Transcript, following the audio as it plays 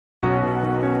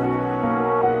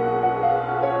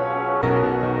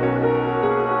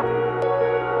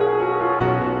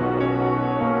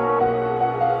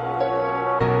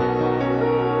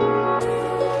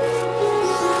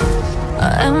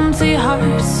empty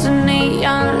hearts and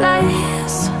neon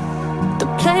lights.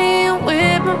 They're playing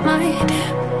with my mind.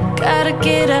 Gotta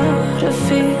get out of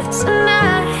here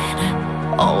tonight.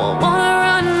 Oh, I wanna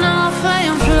run off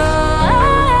and fly.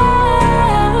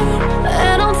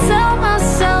 And I'll tell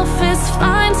myself it's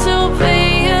fine to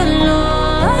be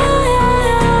alone,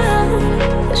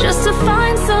 just to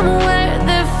find somewhere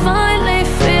that finally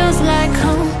feels like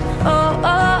home. Oh,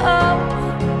 oh, oh.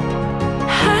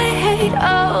 I hate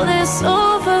all this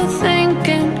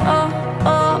overthinking. Oh,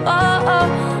 oh, oh, oh.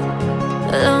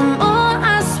 The more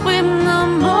I swim, the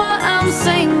more I'm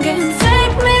sinking.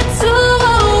 Take me to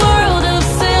a world of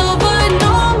silver.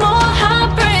 No more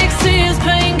heartbreaks, tears,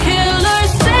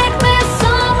 painkillers. Take me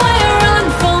somewhere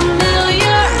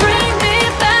unfamiliar. Bring me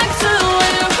back to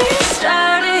where we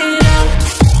started out.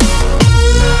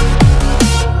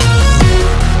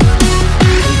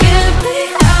 Get me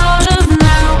out of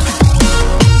now,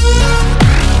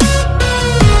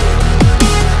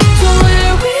 to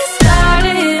where we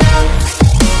started out.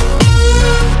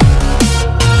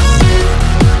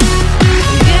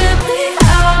 Get me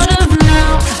out of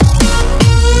now,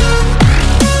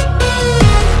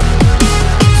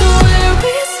 to where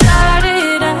we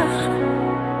started out.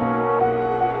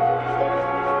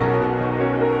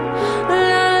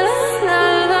 La la la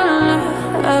la la,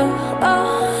 oh,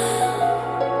 oh.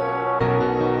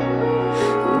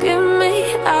 Get me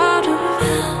out of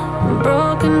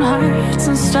broken hearts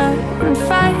and starting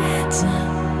fights,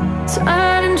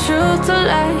 turning truth to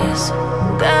lies.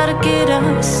 Gotta get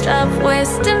up, stop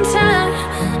wasting time.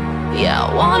 Yeah, I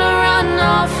wanna run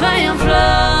off and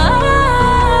fly.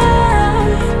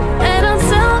 And I'll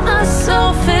tell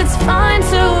myself it's fine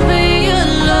to be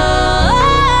alone,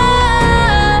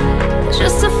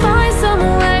 just to find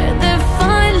somewhere that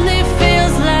finally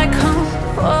feels like home.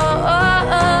 Oh,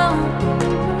 oh, oh.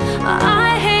 I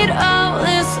hate all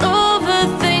this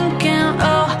overthinking.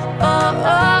 Oh, oh,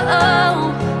 oh, oh.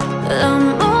 The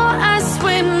more I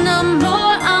swim, the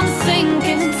more I'm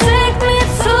sinking. Take me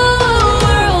to a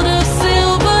world of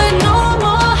silver. No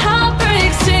more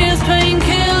heartbreaks, tears,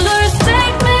 painkillers.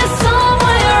 Take me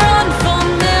somewhere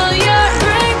unfamiliar.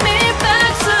 Bring me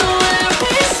back to where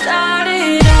we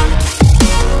started out.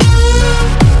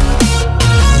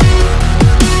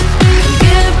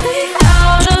 Get me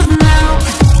out of now,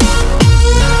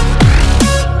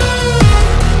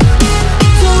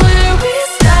 to where we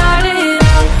started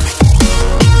out.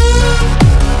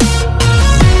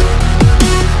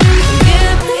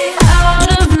 Get me out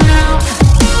of now,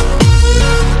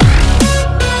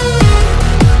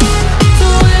 to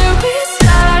where we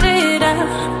started out.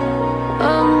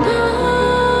 Oh no,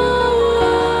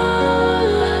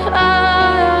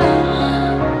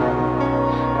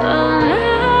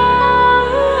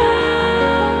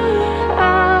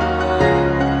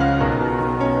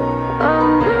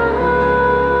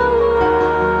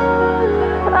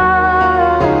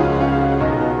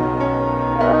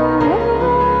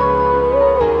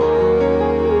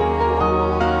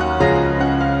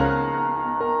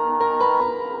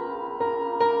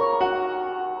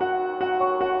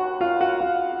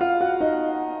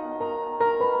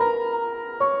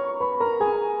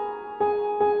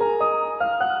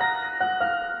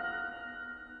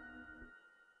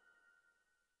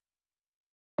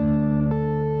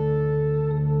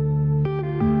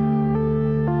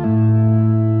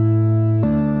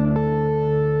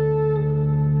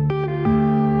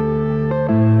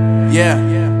 Yeah.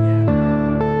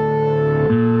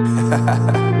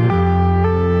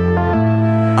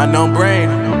 Unknown Brain,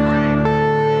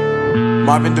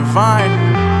 Marvin Devine.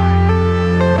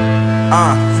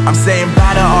 I'm saying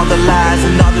bye to all the lies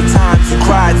and all the times you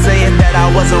cried, saying that I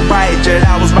wasn't right, yet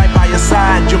I was right by your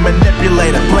side. You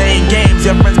manipulator, playing games,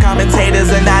 your friends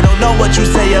commentators, and I don't know what you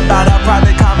say about our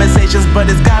private conversations, but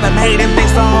it's got them hating.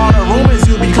 Thanks to all the rumors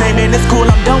you be claiming. It's cool,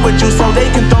 I'm done with you, so they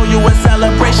can throw you a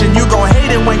celebration. You gon' hate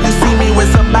it when you see me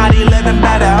with somebody living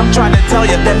better. I'm trying to tell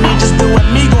you that me just doing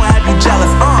me gon' have you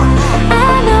jealous.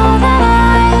 I know that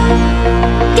I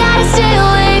gotta stay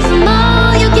away from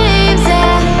all your games,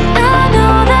 yeah. I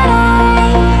know that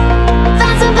I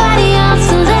found somebody else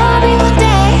to love me one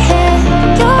day, yeah.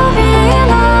 You'll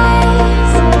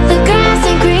realize the grass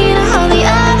ain't greener on the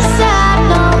other side,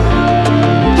 no.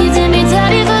 You did me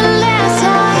dirty for the last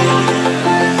time,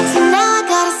 so now I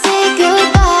gotta say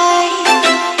goodbye.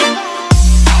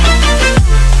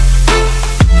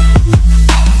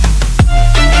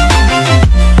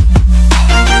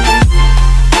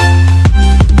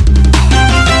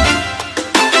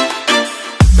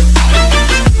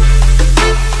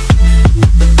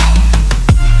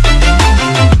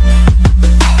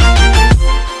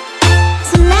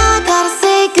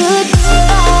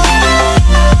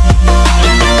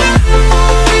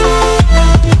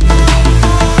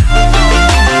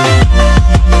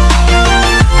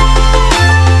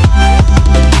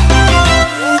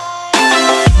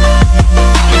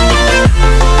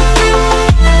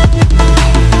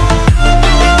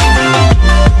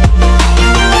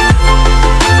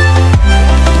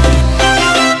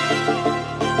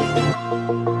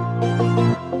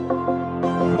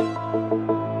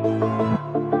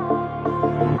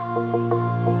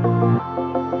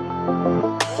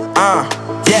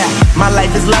 Yeah, my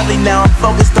life is lovely now, I'm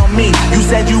focused on me. You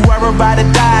said you were about to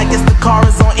die, I guess the car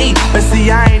is on E. But see,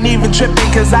 I ain't even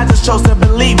tripping, cause I just chose to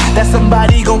believe that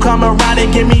somebody gon' come around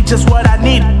and give me just what I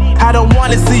need. I don't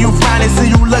wanna see you frowning,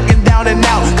 see you looking down and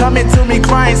out, coming to me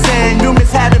crying, saying you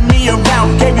miss having me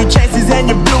around. Gave you chances and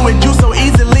you blew it, you so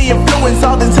easily influenced.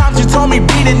 All the times you told me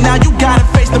beat it, now you gotta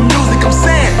face the music. I'm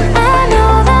saying